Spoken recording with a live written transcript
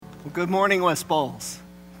Well, good morning, West Bowles.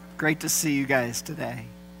 Great to see you guys today.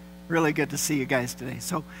 Really good to see you guys today.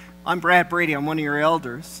 So, I'm Brad Brady. I'm one of your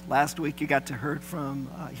elders. Last week you got to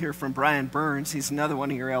hear from Brian Burns. He's another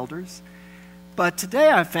one of your elders. But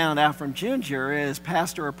today I found out from Ginger is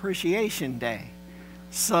Pastor Appreciation Day.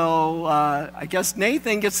 So I guess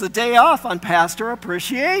Nathan gets the day off on Pastor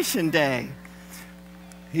Appreciation Day.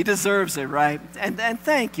 He deserves it, right? And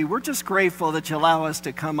thank you. We're just grateful that you allow us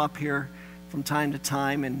to come up here from time to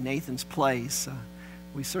time in Nathan's place.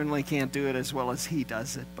 We certainly can't do it as well as he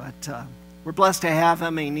does it, but we're blessed to have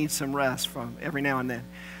him, and he needs some rest from every now and then.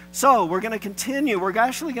 So we're going to continue. We're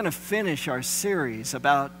actually going to finish our series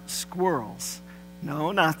about squirrels.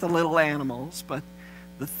 No, not the little animals, but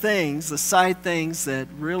the things, the side things that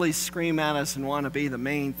really scream at us and want to be the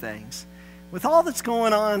main things. With all that's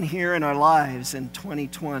going on here in our lives in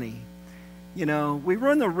 2020, we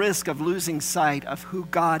run the risk of losing sight of who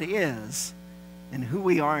God is and who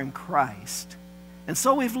we are in Christ. And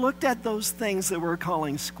so we've looked at those things that we're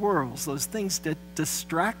calling squirrels, those things that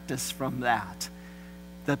distract us from that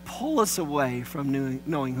pull us away from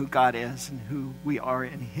knowing who God is and who we are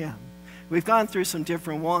in Him. We've gone through some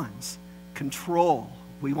different ones. Control.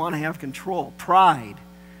 We want to have control. Pride.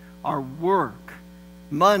 Our work.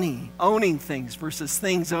 Money. Owning things versus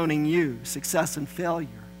things owning you. Success and failure.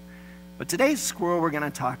 But today's squirrel we're going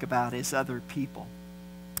to talk about is other people.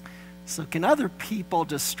 So can other people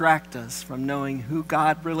distract us from knowing who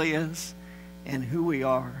God really is and who we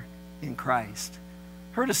are in Christ?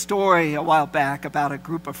 Heard a story a while back about a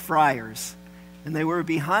group of friars, and they were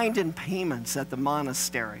behind in payments at the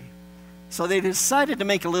monastery. So they decided to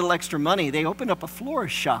make a little extra money. They opened up a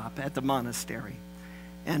florist shop at the monastery,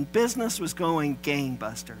 and business was going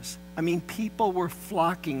gangbusters. I mean, people were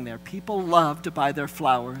flocking there. People loved to buy their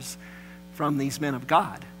flowers from these men of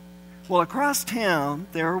God. Well, across town,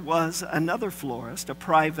 there was another florist, a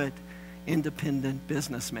private, independent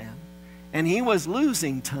businessman. And he was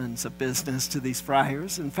losing tons of business to these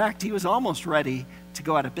friars. In fact, he was almost ready to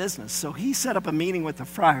go out of business. So he set up a meeting with the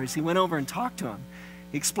friars. He went over and talked to them.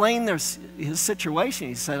 He explained his situation.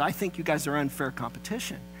 He said, I think you guys are unfair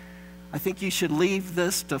competition. I think you should leave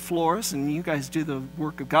this to florists and you guys do the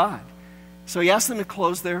work of God. So he asked them to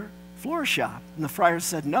close their florist shop. And the friars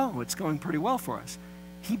said, no, it's going pretty well for us.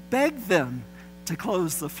 He begged them to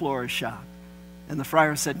close the florist shop. And the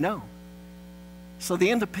friar said no. So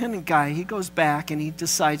the independent guy, he goes back and he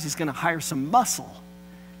decides he's going to hire some muscle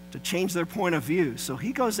to change their point of view. So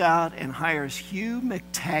he goes out and hires Hugh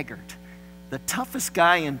McTaggart, the toughest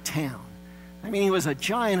guy in town. I mean, he was a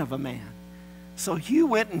giant of a man. So Hugh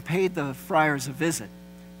went and paid the friars a visit.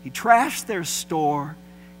 He trashed their store.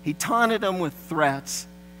 He taunted them with threats.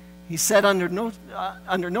 He said, under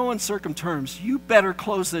no uncertain terms, you better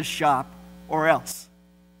close this shop or else.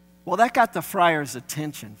 Well, that got the friars'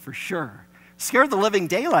 attention for sure. Scared the living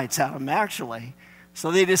daylights out of them, actually. So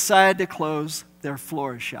they decided to close their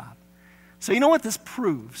florist shop. So you know what this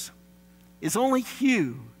proves? Is only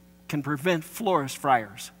Hugh can prevent florist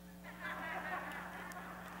friars.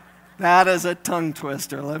 That is a tongue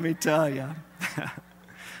twister, let me tell you.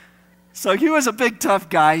 So Hugh was a big, tough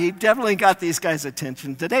guy. He definitely got these guys'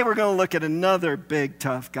 attention. Today we're going to look at another big,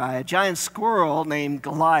 tough guy, a giant squirrel named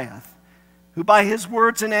Goliath, who by his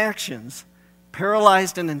words and actions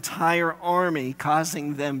paralyzed an entire army,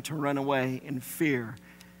 causing them to run away in fear.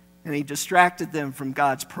 And he distracted them from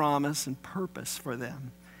God's promise and purpose for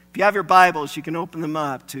them. If you have your Bibles, you can open them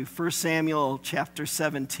up to 1 Samuel chapter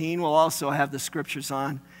 17. We'll also have the scriptures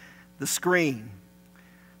on the screen.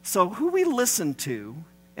 So who we listen to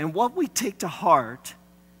and what we take to heart,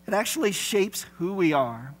 it actually shapes who we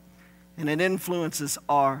are, and it influences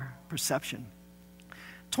our perception.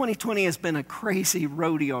 2020 has been a crazy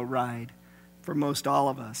rodeo ride for most all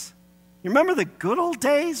of us. You remember the good old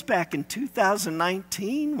days back in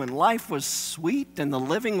 2019 when life was sweet and the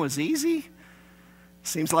living was easy?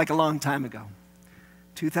 Seems like a long time ago.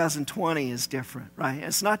 2020 is different, right?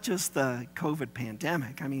 It's not just the COVID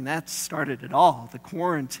pandemic. I mean, that started it all. The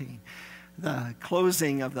quarantine, the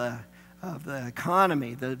closing of the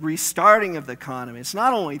economy, the restarting of the economy. It's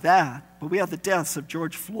not only that, but we have the deaths of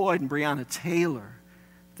George Floyd and Breonna Taylor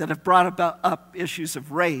that have brought up issues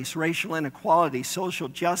of race, racial inequality, social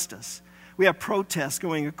justice. We have protests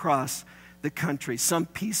going across the country, some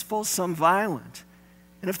peaceful, some violent.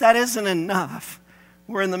 And if that isn't enough,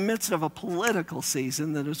 we're in the midst of a political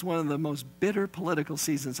season that is one of the most bitter political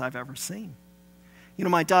seasons I've ever seen. You know,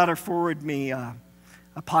 my daughter forwarded me a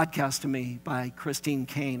podcast to me by Christine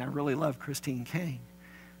Caine. I really love Christine Caine.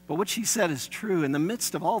 But what she said is true. In the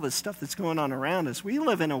midst of all this stuff that's going on around us, we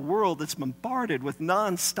live in a world that's bombarded with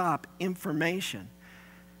nonstop information.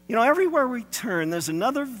 You know, everywhere we turn, there's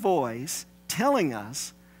another voice telling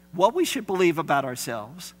us what we should believe about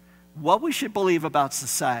ourselves, what we should believe about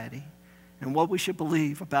society, and what we should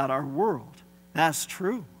believe about our world. That's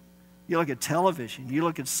true. You look at television, you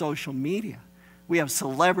look at social media. We have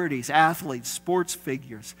celebrities, athletes, sports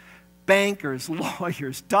figures, bankers,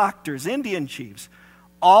 lawyers, doctors, Indian chiefs,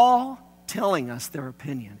 all telling us their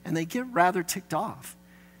opinion. And they get rather ticked off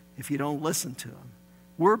if you don't listen to them.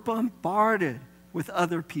 We're bombarded with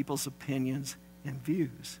other people's opinions and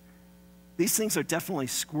views. These things are definitely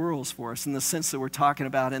squirrels for us in the sense that we're talking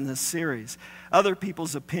about in this series. Other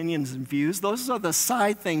people's opinions and views, those are the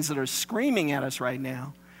side things that are screaming at us right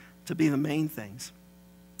now to be the main things.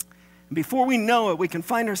 And before we know it, we can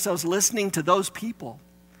find ourselves listening to those people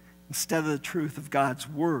instead of the truth of God's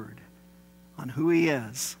word on who he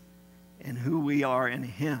is and who we are in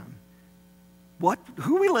him.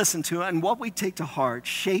 Who we listen to and what we take to heart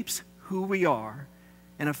shapes who we are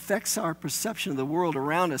and affects our perception of the world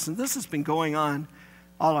around us. And this has been going on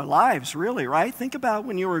all our lives, really, right? Think about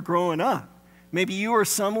when you were growing up. Maybe you or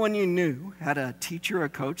someone you knew had a teacher or a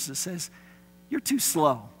coach that says, "You're too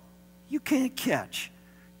slow. You can't catch.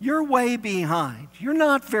 You're way behind. You're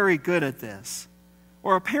not very good at this."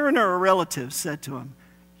 Or a parent or a relative said to him,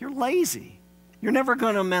 "You're lazy. You're never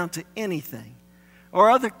going to amount to anything."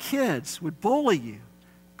 Or other kids would bully you,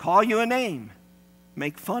 call you a name,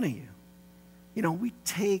 make fun of you. You know, we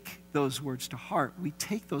take those words to heart. We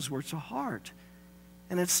take those words to heart.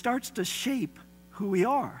 And it starts to shape who we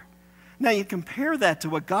are. Now, you compare that to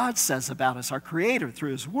what God says about us, our Creator,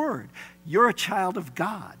 through his word. You're a child of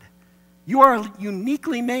God. You are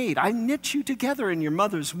uniquely made. I knit you together in your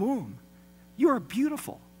mother's womb. You are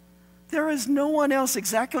beautiful. There is no one else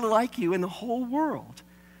exactly like you in the whole world.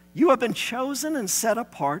 You have been chosen and set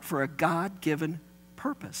apart for a God-given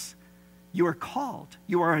purpose. You are called.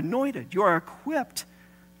 You are anointed. You are equipped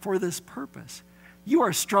for this purpose. You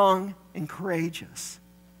are strong and courageous.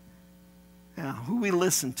 Now, who we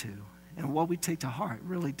listen to and what we take to heart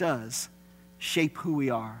really does shape who we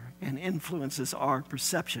are and influences our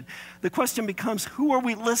perception. The question becomes, who are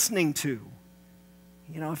we listening to?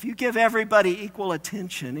 You know, if you give everybody equal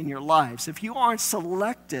attention in your lives, if you aren't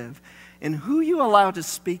selective in who you allow to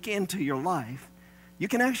speak into your life, you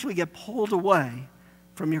can actually get pulled away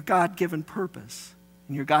from your God-given purpose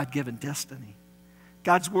and your God-given destiny.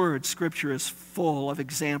 God's word, Scripture, is full of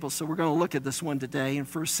examples, so we're going to look at this one today in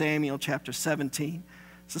 1 Samuel chapter 17.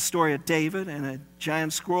 It's the story of David and a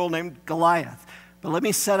giant squirrel named Goliath. But let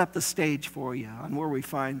me set up the stage for you on where we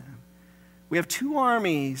find them. We have two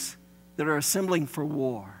armies that are assembling for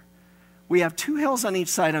war. We have two hills on each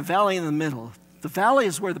side and a valley in the middle. The valley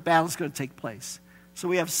is where the battle is going to take place. So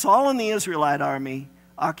we have Saul and the Israelite army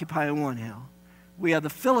occupying one hill. We have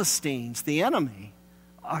the Philistines, the enemy,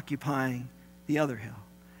 occupying the other hill.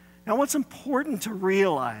 Now, what's important to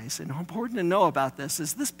realize and important to know about this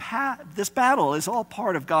is this battle is all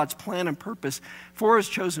part of God's plan and purpose for his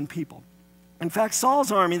chosen people. In fact,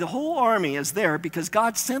 Saul's army, the whole army, is there because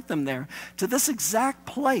God sent them there to this exact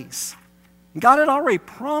place. And God had already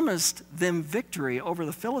promised them victory over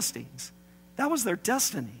the Philistines. That was their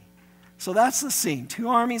destiny. So that's the scene. Two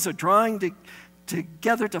armies are drawing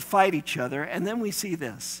together to fight each other, and then we see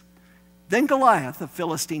this. Then Goliath, the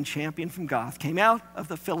Philistine champion from Gath, came out of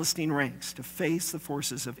the Philistine ranks to face the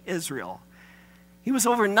forces of Israel. He was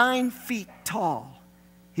over 9 feet tall.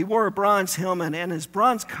 He wore a bronze helmet, and his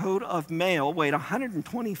bronze coat of mail weighed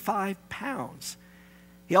 125 pounds.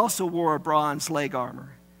 He also wore a bronze leg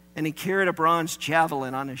armor, and he carried a bronze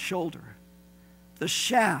javelin on his shoulder. The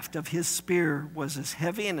shaft of his spear was as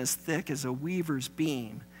heavy and as thick as a weaver's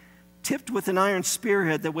beam, tipped with an iron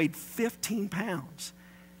spearhead that weighed 15 pounds.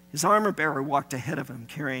 His armor bearer walked ahead of him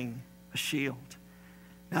carrying a shield.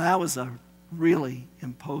 Now, that was a really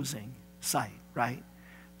imposing sight, right?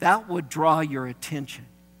 That would draw your attention.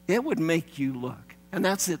 It would make you look. And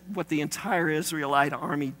that's what the entire Israelite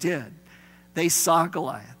army did. They saw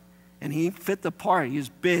Goliath, and he fit the part. He was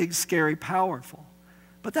big, scary, powerful.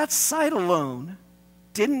 But that sight alone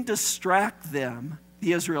didn't distract them,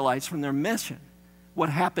 the Israelites, from their mission. What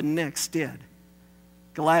happened next did.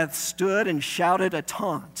 Goliath stood and shouted a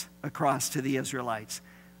taunt across to the Israelites.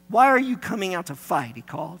 "Why are you coming out to fight?" he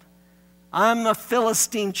called. "I'm the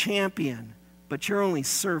Philistine champion, but you're only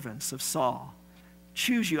servants of Saul.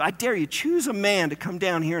 Choose you. I dare you, choose a man to come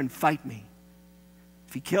down here and fight me.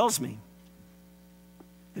 If he kills me,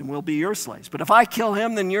 then we'll be your slaves. But if I kill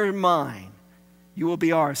him, then you're mine. You will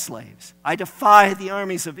be our slaves. I defy the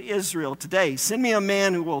armies of Israel today. Send me a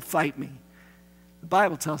man who will fight me." The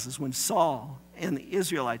Bible tells us when Saul and the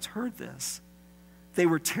Israelites heard this, they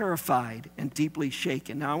were terrified and deeply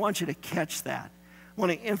shaken. Now, I want you to catch that. I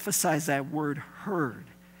want to emphasize that word heard.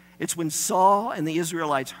 It's when Saul and the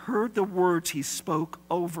Israelites heard the words he spoke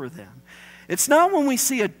over them. It's not when we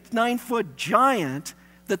see a 9-foot giant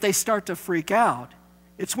that they start to freak out.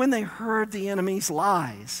 It's when they heard the enemy's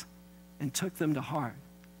lies and took them to heart.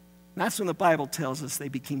 And that's when the Bible tells us they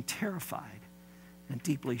became terrified and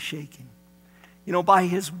deeply shaken. You know, by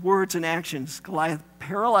his words and actions, Goliath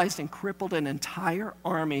paralyzed and crippled an entire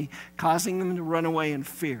army, causing them to run away in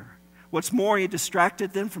fear. What's more, he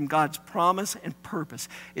distracted them from God's promise and purpose.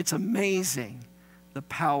 It's amazing the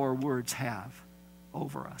power words have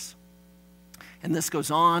over us. And this goes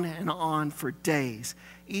on and on for days.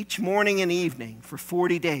 Each morning and evening for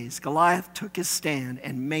 40 days, Goliath took his stand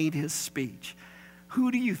and made his speech.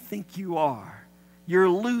 Who do you think you are? You're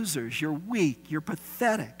losers. You're weak. You're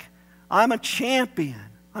pathetic. I'm a champion.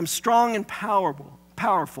 I'm strong and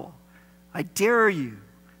powerful. I dare you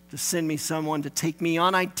to send me someone to take me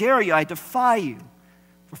on. I dare you. I defy you.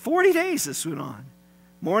 For 40 days this went on.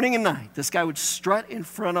 Morning and night, this guy would strut in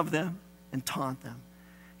front of them and taunt them.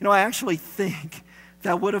 You know, I actually think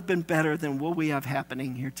that would have been better than what we have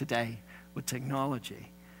happening here today with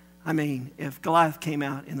technology. I mean, if Goliath came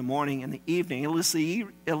out in the morning and the evening, at least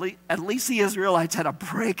the Israelites had a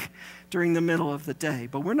break during the middle of the day.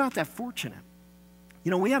 But we're not that fortunate.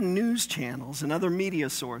 You know, we have news channels and other media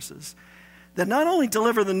sources that not only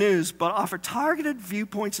deliver the news, but offer targeted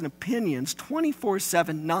viewpoints and opinions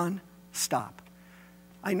 24/7, non-stop.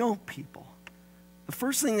 I know people. The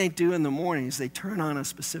first thing they do in the morning is they turn on a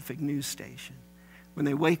specific news station when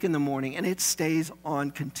they wake in the morning, and it stays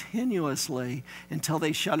on continuously until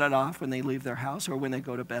they shut it off when they leave their house or when they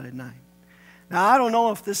go to bed at night. Now, I don't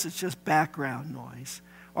know if this is just background noise,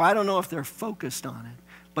 or I don't know if they're focused on it,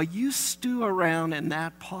 but you stew around in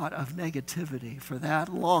that pot of negativity for that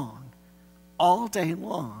long, all day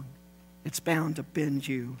long, it's bound to bend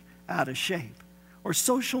you out of shape. Or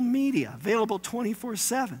social media, available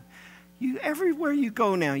 24/7. Everywhere you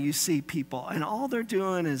go now, you see people, and all they're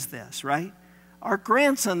doing is this, right? Our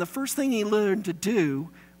grandson, the first thing he learned to do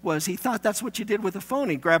was he thought that's what you did with a phone.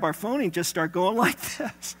 He'd grab our phone and just start going like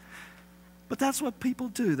this. But that's what people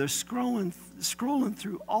do. They're scrolling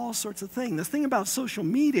through all sorts of things. The thing about social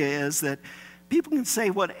media is that people can say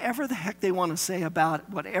whatever the heck they want to say about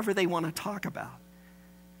whatever they want to talk about.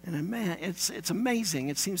 And man, it's amazing.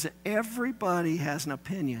 It seems that everybody has an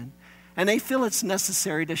opinion, and they feel it's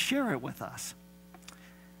necessary to share it with us.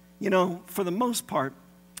 You know, for the most part,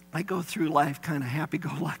 I go through life kind of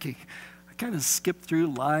happy-go-lucky. I kind of skip through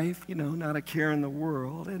life, you know, not a care in the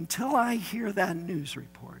world, until I hear that news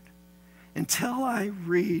report, until I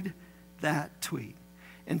read that tweet,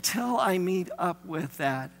 until I meet up with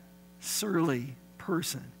that surly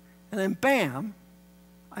person. And then, bam,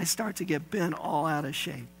 I start to get bent all out of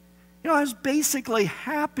shape. You know, I was basically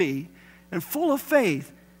happy and full of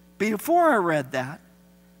faith before I read that,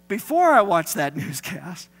 before I watched that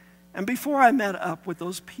newscast, and before I met up with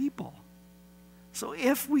those people. So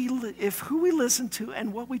if who we listen to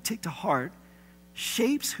and what we take to heart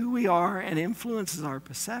shapes who we are and influences our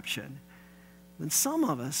perception, then some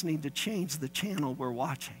of us need to change the channel we're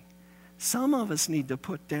watching. Some of us need to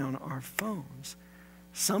put down our phones.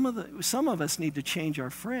 Some of us need to change our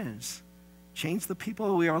friends, change the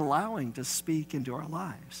people we are allowing to speak into our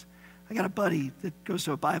lives. I got a buddy that goes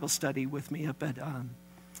to a Bible study with me up at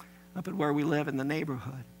where we live in the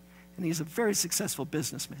neighborhood. And he's a very successful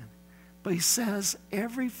businessman. But he says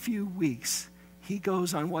every few weeks he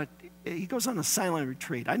goes on a silent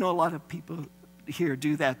retreat. I know a lot of people here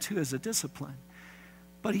do that too as a discipline.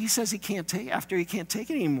 But he says he can't take it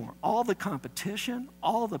anymore. All the competition,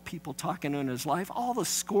 all the people talking in his life, all the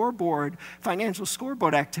financial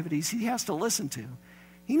scoreboard activities he has to listen to.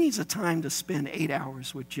 He needs a time to spend 8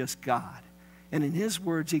 hours with just God. And in his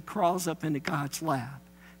words, he crawls up into God's lap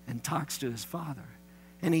and talks to his Father.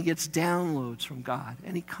 And he gets downloads from God.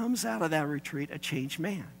 And he comes out of that retreat a changed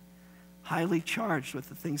man, highly charged with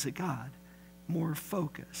the things of God, more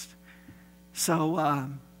focused. So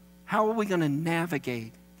how are we going to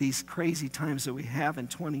navigate these crazy times that we have in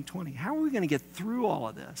 2020? How are we going to get through all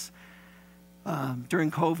of this?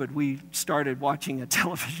 During COVID, we started watching a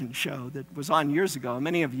television show that was on years ago.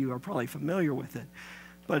 Many of you are probably familiar with it.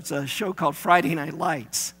 But it's a show called Friday Night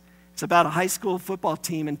Lights. It's about a high school football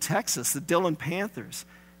team in Texas, the Dillon Panthers.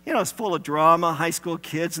 You know, it's full of drama, high school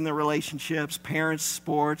kids and their relationships, parents,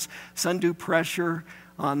 sports, undue pressure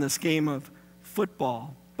on this game of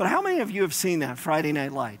football. But how many of you have seen that, Friday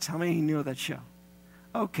Night Lights? How many of you know that show?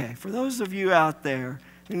 Okay, for those of you out there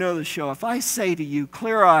who know the show, if I say to you,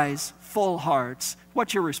 clear eyes, full hearts,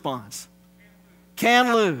 what's your response?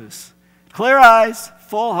 Can lose. Clear eyes,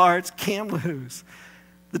 full hearts, can't lose.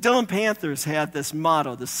 The Dillon Panthers had this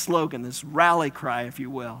motto, this slogan, this rally cry, if you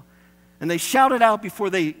will. And they shout it out before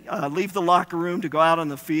they leave the locker room to go out on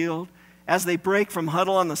the field, as they break from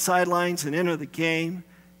huddle on the sidelines and enter the game.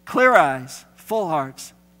 Clear eyes, full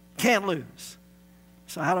hearts, can't lose.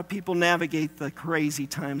 So how do people navigate the crazy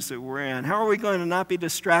times that we're in? How are we going to not be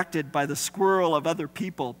distracted by the swirl of other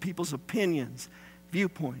people, people's opinions,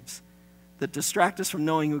 viewpoints that distract us from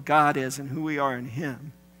knowing who God is and who we are in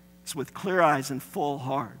Him? It's with clear eyes and full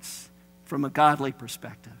hearts from a godly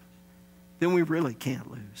perspective. Then we really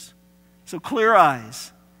can't lose. So clear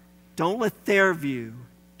eyes. Don't let their view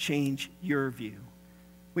change your view.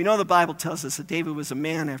 We know the Bible tells us that David was a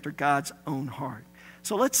man after God's own heart.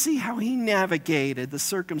 So let's see how he navigated the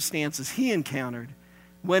circumstances he encountered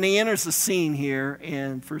when he enters the scene here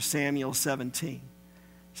in 1 Samuel 17.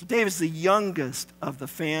 So David's the youngest of the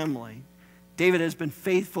family. David has been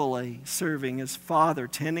faithfully serving his father,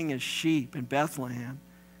 tending his sheep in Bethlehem.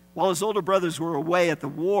 While his older brothers were away at the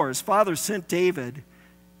war, his father sent David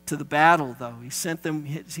to the battle, though. He sent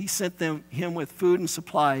him with food and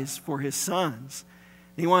supplies for his sons.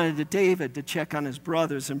 He wanted David to check on his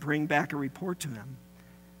brothers and bring back a report to him.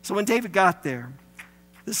 So when David got there,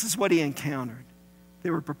 this is what he encountered. They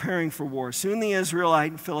were preparing for war. Soon the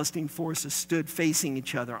Israelite and Philistine forces stood facing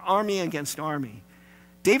each other, army against army.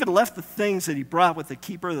 David left the things that he brought with the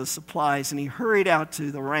keeper of the supplies, and he hurried out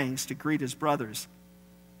to the ranks to greet his brothers.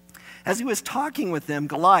 As he was talking with them,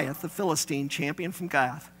 Goliath, the Philistine champion from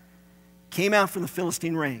Gath, came out from the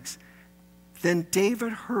Philistine ranks. Then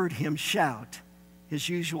David heard him shout his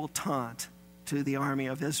usual taunt to the army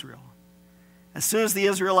of Israel. As soon as the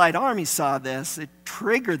Israelite army saw this, it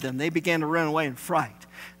triggered them. They began to run away in fright.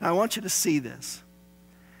 Now, I want you to see this.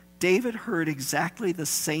 David heard exactly the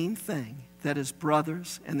same thing that his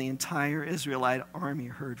brothers and the entire Israelite army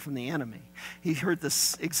heard from the enemy. He heard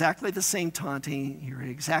exactly the same taunting. He heard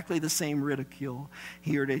exactly the same ridicule.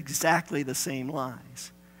 He heard exactly the same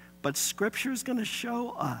lies. But Scripture is going to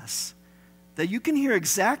show us that you can hear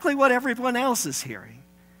exactly what everyone else is hearing,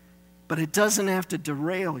 but it doesn't have to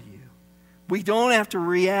derail you. We don't have to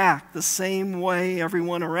react the same way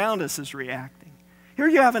everyone around us is reacting. Here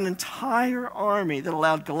you have an entire army that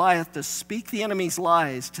allowed Goliath to speak the enemy's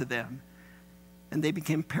lies to them, and they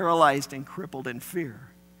became paralyzed and crippled in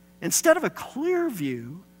fear. Instead of a clear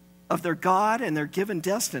view of their God and their given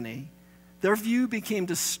destiny, their view became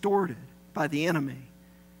distorted by the enemy.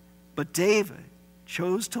 But David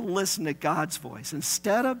chose to listen to God's voice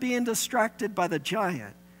instead of being distracted by the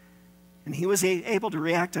giant. And he was able to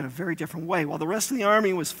react in a very different way. While the rest of the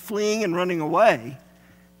army was fleeing and running away,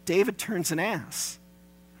 David turns and asks.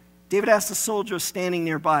 David asked the soldier standing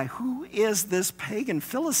nearby, "Who is this pagan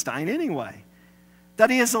Philistine anyway,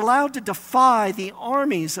 that he is allowed to defy the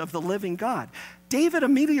armies of the living God?" David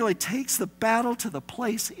immediately takes the battle to the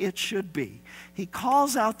place it should be. He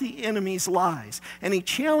calls out the enemy's lies, and he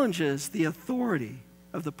challenges the authority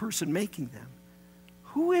of the person making them.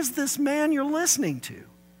 Who is this man you're listening to?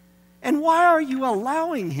 And why are you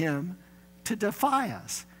allowing him to defy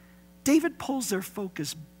us? David pulls their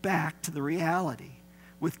focus back to the reality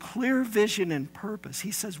with clear vision and purpose.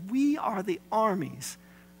 He says, we are the armies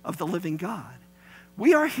of the living God.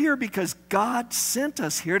 We are here because God sent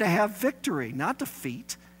us here to have victory, not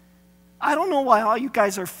defeat. I don't know why all you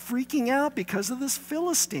guys are freaking out because of this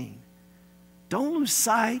Philistine. Don't lose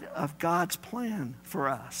sight of God's plan for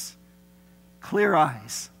us. Clear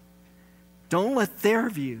eyes. Don't let their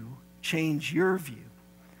view change your view.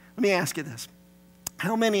 Let me ask you this.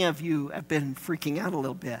 How many of you have been freaking out a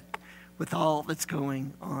little bit with all that's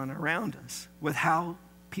going on around us, with how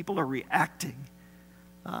people are reacting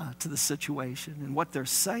to the situation and what they're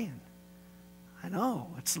saying? I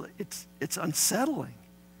know, it's unsettling.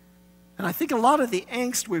 And I think a lot of the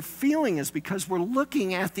angst we're feeling is because we're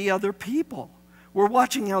looking at the other people. We're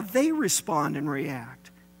watching how they respond and react,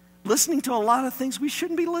 listening to a lot of things we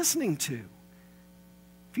shouldn't be listening to.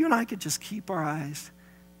 If you and I could just keep our eyes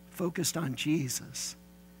focused on Jesus,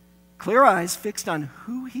 clear eyes fixed on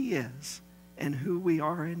who he is and who we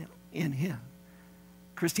are in him.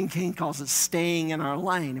 Christine Kane calls it staying in our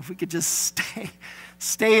lane. If we could just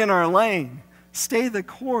stay in our lane, stay the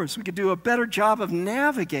course, we could do a better job of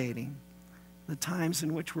navigating the times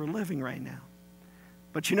in which we're living right now.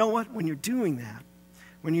 But you know what? When you're doing that,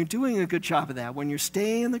 when you're doing a good job of that, when you're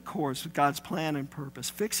staying the course with God's plan and purpose,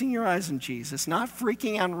 fixing your eyes on Jesus, not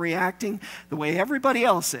freaking out and reacting the way everybody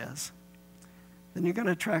else is, then you're going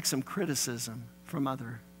to attract some criticism from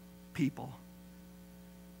other people.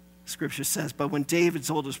 Scripture says, but when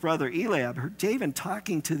David's oldest brother Eliab heard David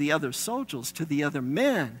talking to the other soldiers, to the other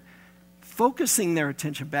men, focusing their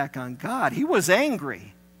attention back on God, he was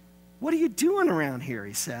angry. "What are you doing around here?"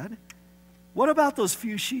 he said. "What about those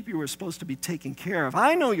few sheep you were supposed to be taking care of?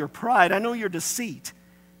 I know your pride. I know your deceit.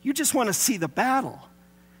 You just want to see the battle."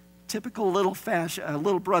 Typical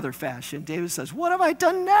little brother fashion. David says, "What have I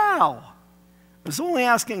done now?" I was only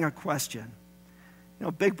asking a question.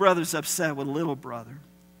 Big brother's upset with little brother.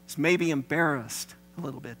 He's maybe embarrassed a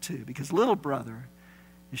little bit too, because little brother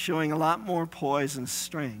is showing a lot more poise and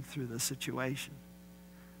strength through the situation.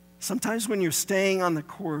 Sometimes when you're staying on the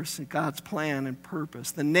course in God's plan and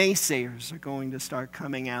purpose, the naysayers are going to start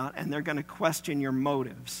coming out, and they're going to question your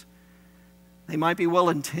motives. They might be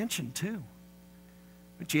well-intentioned too.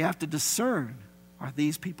 But you have to discern, are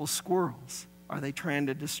these people squirrels? Are they trying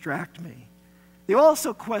to distract me? They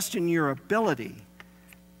also question your ability.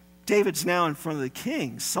 David's now in front of the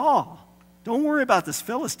king, Saul. "Don't worry about this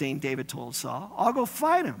Philistine," David told Saul. "I'll go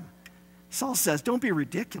fight him." Saul says, "Don't be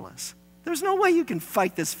ridiculous. There's no way you can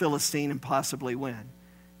fight this Philistine and possibly win.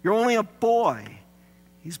 You're only a boy.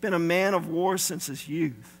 He's been a man of war since his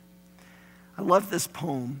youth." I love this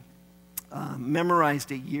poem.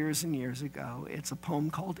 Memorized it years and years ago. It's a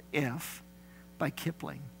poem called "If" by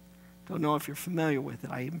Kipling. Don't know if you're familiar with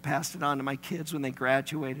it. I even passed it on to my kids when they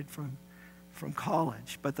graduated from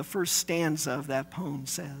college. But the first stanza of that poem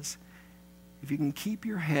says, "If you can keep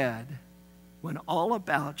your head when all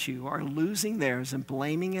about you are losing theirs and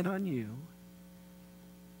blaming it on you,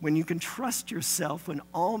 when you can trust yourself when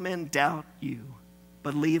all men doubt you,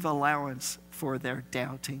 but leave allowance for their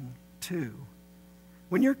doubting too.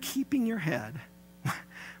 When you're keeping your head,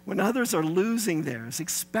 when others are losing theirs,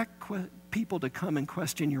 expect people to come and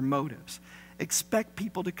question your motives. Expect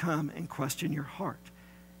people to come and question your heart.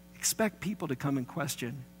 Expect people to come and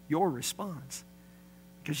question your response.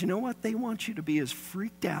 Because you know what? They want you to be as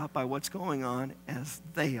freaked out by what's going on as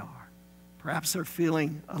they are. Perhaps they're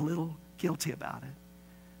feeling a little guilty about it.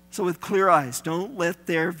 So with clear eyes, don't let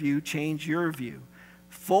their view change your view.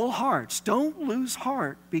 Full hearts, don't lose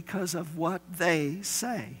heart because of what they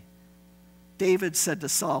say. David said to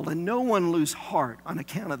Saul, "And no one lose heart on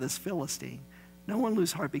account of this Philistine. No one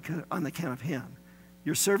lose heart on account of him.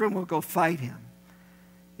 Your servant will go fight him."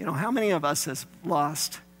 How many of us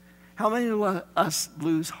how many of us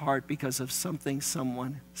lose heart because of something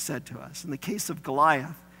someone said to us? In the case of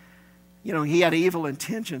Goliath, he had evil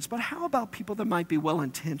intentions, but how about people that might be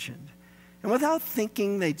well-intentioned? And without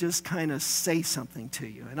thinking, they just kind of say something to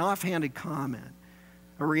you, an offhanded comment,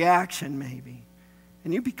 a reaction maybe.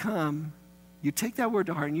 And you take that word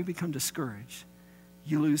to heart and you become discouraged.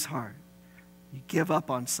 You lose heart. You give up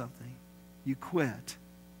on something. You quit.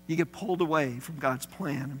 You get pulled away from God's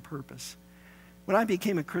plan and purpose. When I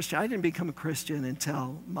became a Christian, I didn't become a Christian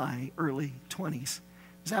until my early 20s.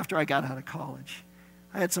 It was after I got out of college.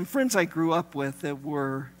 I had some friends I grew up with that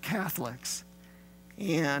were Catholics.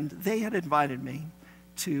 And they had invited me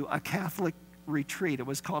to a Catholic retreat. It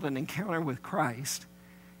was called an Encounter with Christ.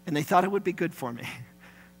 And they thought it would be good for me.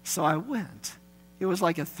 So I went. It was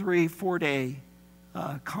like a 3-4 day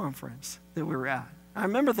conference that we were at. I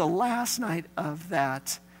remember the last night of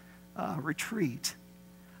that retreat.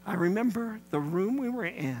 I remember the room we were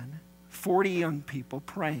in, 40 young people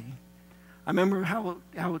praying. I remember how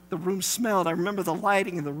the room smelled. I remember the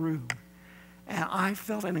lighting in the room. And I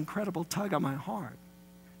felt an incredible tug on my heart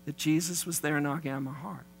that Jesus was there knocking on my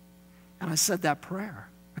heart. And I said that prayer.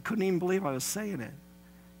 I couldn't even believe I was saying it.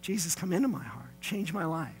 Jesus, come into my heart, change my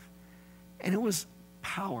life. And it was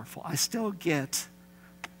powerful. I still get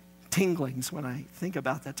tinglings when I think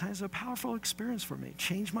about that time. It was a powerful experience for me. It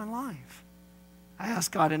changed my life. I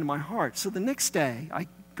asked God into my heart. So the next day, I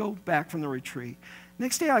go back from the retreat.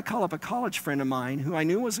 Next day, I call up a college friend of mine who I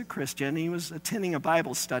knew was a Christian. He was attending a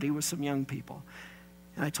Bible study with some young people.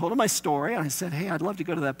 And I told him my story, and I said, "Hey, I'd love to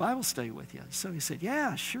go to that Bible study with you." So he said,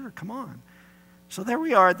 "Yeah, sure, come on." So there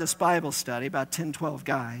we are at this Bible study, about 10, 12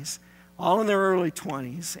 guys, all in their early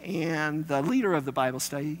 20s. And the leader of the Bible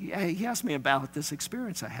study, he asked me about this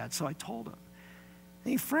experience I had, so I told him.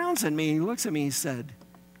 And he frowns at me, and he looks at me, and he said,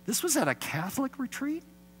 "This was at a Catholic retreat?"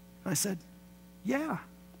 And I said, "Yeah."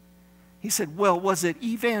 He said, "Well, was it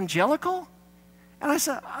evangelical?" And I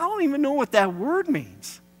said, "I don't even know what that word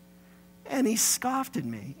means." And he scoffed at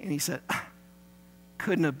me, and he said,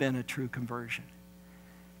 "Couldn't have been a true conversion."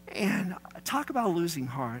 And talk about losing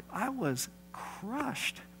heart. I was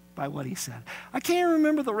crushed by what he said. I can't even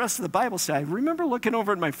remember the rest of the Bible study. I remember looking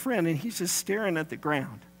over at my friend, and he's just staring at the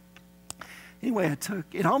ground. Anyway,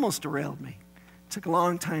 it almost derailed me. It took a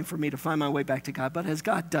long time for me to find my way back to God, but as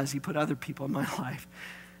God does, he put other people in my life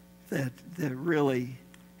that really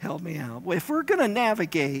helped me out. Well, if we're going to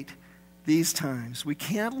navigate these times, we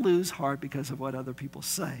can't lose heart because of what other people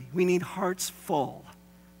say. We need hearts full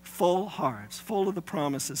full hearts, full of the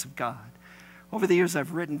promises of God. Over the years,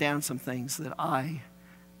 I've written down some things that I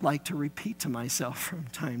like to repeat to myself from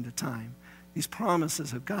time to time. These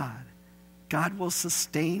promises of God. God will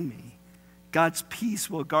sustain me. God's peace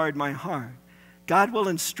will guard my heart. God will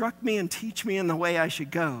instruct me and teach me in the way I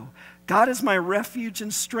should go. God is my refuge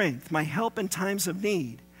and strength, my help in times of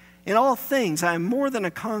need. In all things, I am more than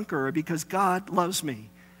a conqueror because God loves me.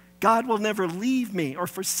 God will never leave me or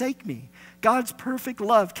forsake me. God's perfect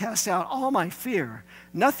love casts out all my fear.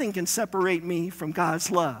 Nothing can separate me from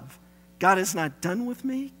God's love. God is not done with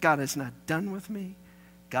me. God is not done with me.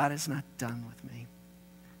 God is not done with me.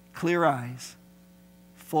 Clear eyes,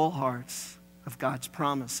 full hearts of God's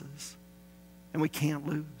promises, and we can't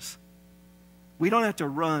lose. We don't have to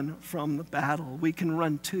run from the battle. We can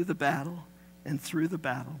run to the battle and through the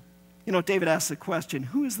battle. You know, David asked the question,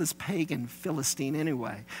 who is this pagan Philistine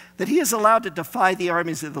anyway, that he is allowed to defy the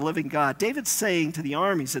armies of the living God? David's saying to the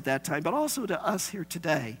armies at that time, but also to us here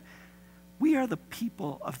today, we are the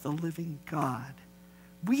people of the living God.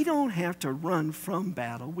 We don't have to run from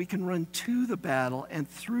battle. We can run to the battle and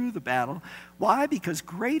through the battle. Why? Because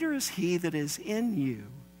greater is he that is in you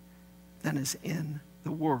than is in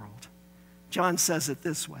the world. John says it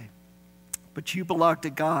this way, but you belong to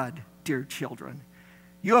God, dear children.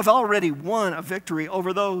 You have already won a victory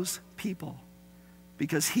over those people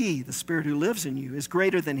because he, the Spirit who lives in you, is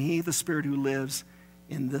greater than he, the Spirit who lives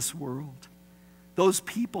in this world. Those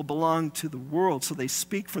people belong to the world, so they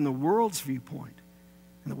speak from the world's viewpoint,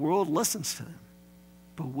 and the world listens to them.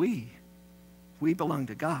 But we belong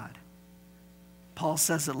to God. Paul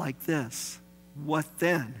says it like this, what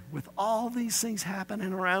then? With all these things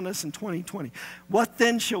happening around us in 2020, what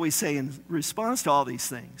then shall we say in response to all these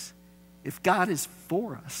things? If God is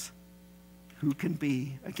for us, who can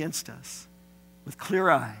be against us? With clear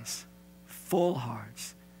eyes, full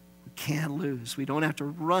hearts, we can't lose. We don't have to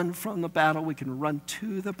run from the battle. We can run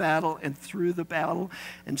to the battle and through the battle.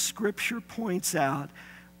 And Scripture points out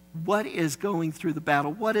what is going through the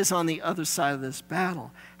battle, what is on the other side of this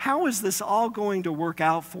battle. How is this all going to work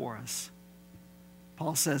out for us?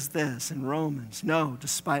 Paul says this in Romans, no,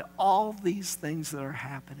 despite all these things that are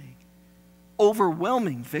happening,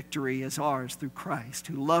 overwhelming victory is ours through Christ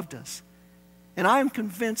who loved us. And I am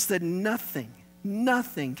convinced that nothing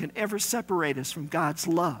can ever separate us from God's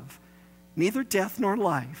love. Neither death nor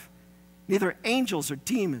life, neither angels or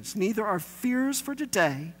demons, neither our fears for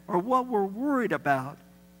today or what we're worried about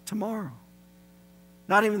tomorrow.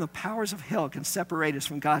 Not even the powers of hell can separate us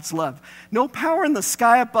from God's love. No power in the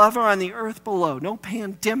sky above or on the earth below. No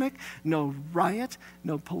pandemic, no riot,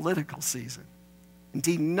 no political season.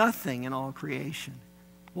 Indeed, nothing in all creation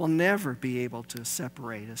will never be able to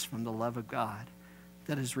separate us from the love of God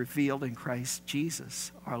that is revealed in Christ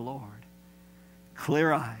Jesus our Lord.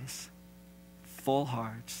 Clear eyes, full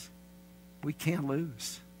hearts. We can't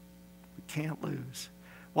lose. We can't lose.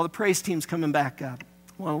 While the praise team's coming back up,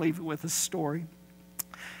 I want to leave it with a story.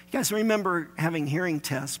 You guys remember having hearing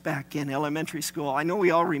tests back in elementary school? I know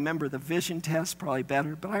we all remember the vision test probably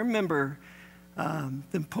better, but I remember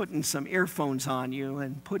them putting some earphones on you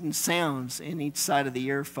and putting sounds in each side of the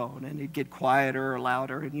earphone, and it'd get quieter or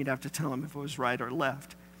louder, and you'd have to tell them if it was right or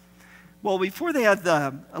left. Well, before they had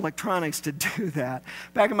the electronics to do that,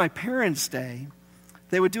 back in my parents' day,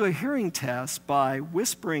 they would do a hearing test by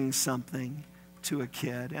whispering something to a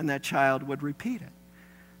kid, and that child would repeat it.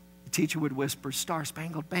 The teacher would whisper, "Star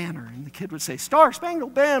Spangled Banner," and the kid would say, "Star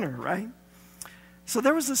Spangled Banner," right? So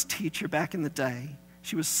there was this teacher back in the day.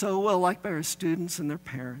 She was so well liked by her students and their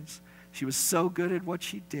parents. She was so good at what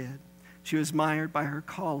she did. She was admired by her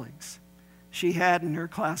colleagues. She had in her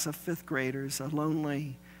class of fifth graders a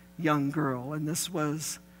lonely young girl, and this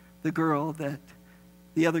was the girl that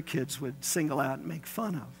the other kids would single out and make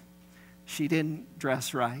fun of. She didn't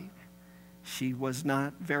dress right. She was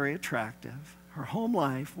not very attractive. Her home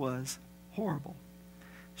life was horrible.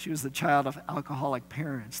 She was the child of alcoholic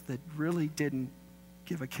parents that really didn't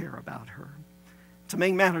give a care about her. To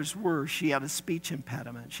make matters worse, she had a speech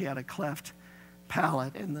impediment. She had a cleft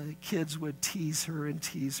palate, and the kids would tease her and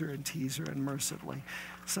tease her and tease her unmercifully.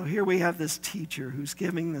 So here we have this teacher who's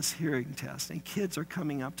giving this hearing test, and kids are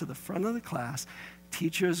coming up to the front of the class.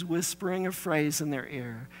 Teacher is whispering a phrase in their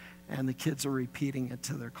ear, and the kids are repeating it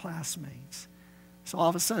to their classmates. So all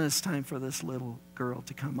of a sudden, it's time for this little girl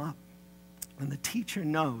to come up. And the teacher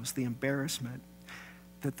knows the embarrassment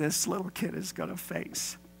that this little kid is going to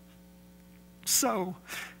face. So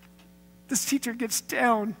this teacher gets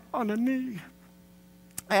down on a knee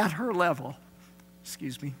at her level,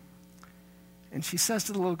 and she says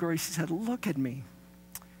to the little girl, she said, "Look at me."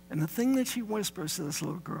 And the thing that she whispers to this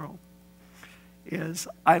little girl is,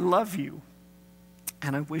 "I love you,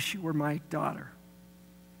 And I wish you were my daughter.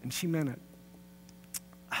 And she meant it.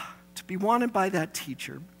 To be wanted by that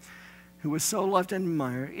teacher who was so loved and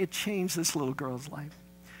admired, it changed this little girl's life.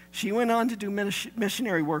 She went on to do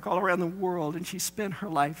missionary work all around the world, and she spent her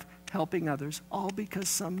life helping others, all because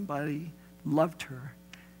somebody loved her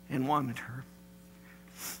and wanted her.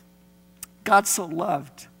 God so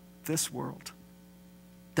loved this world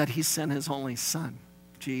that he sent his only son,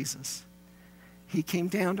 Jesus. He came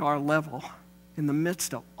down to our level in the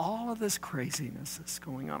midst of all of this craziness that's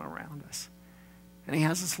going on around us. And he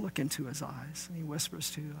has us look into his eyes, and he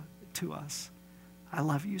whispers to us, I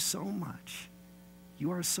love you so much.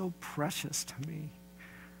 You are so precious to me.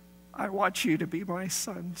 I want you to be my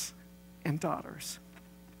sons and daughters.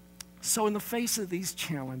 So in the face of these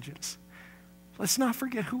challenges, let's not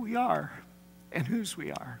forget who we are and whose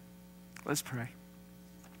we are. Let's pray.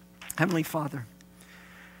 Heavenly Father,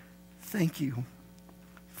 thank you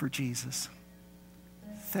for Jesus.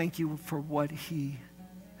 Thank you for what he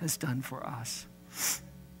has done for us.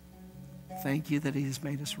 Thank you that he has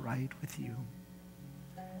made us right with you.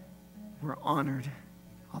 We're honored,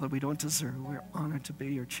 although we don't deserve, we're honored to be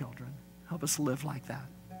your children. Help us live like that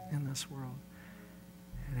in this world.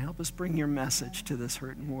 And help us bring your message to this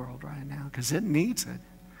hurting world right now, because it needs it.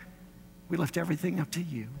 We lift everything up to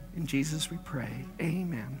you. In Jesus we pray.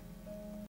 Amen.